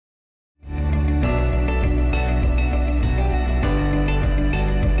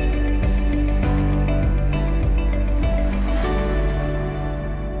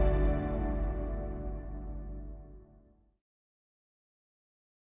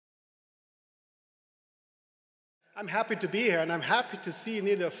I'm happy to be here, and I'm happy to see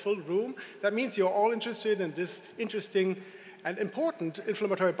nearly a full room. That means you're all interested in this interesting and important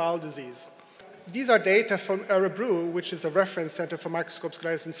inflammatory bowel disease. These are data from Örebro, which is a reference center for microscopic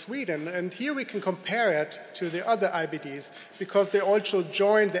colitis in Sweden, and here we can compare it to the other IBDs because they also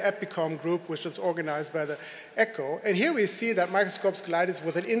joined the EPICOM group, which was organized by the ECHO. And here we see that microscopic colitis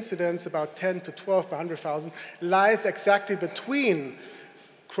with an incidence about 10 to 12 per 100,000 lies exactly between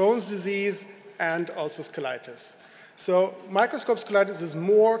Crohn's disease and ulcerative colitis. So microscopic colitis is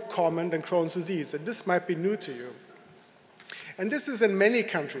more common than Crohn's disease, and this might be new to you. And this is in many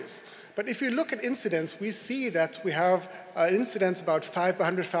countries. But if you look at incidence, we see that we have an incidence about 5 per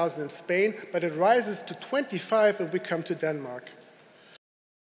 100,000 in Spain, but it rises to 25 when we come to Denmark.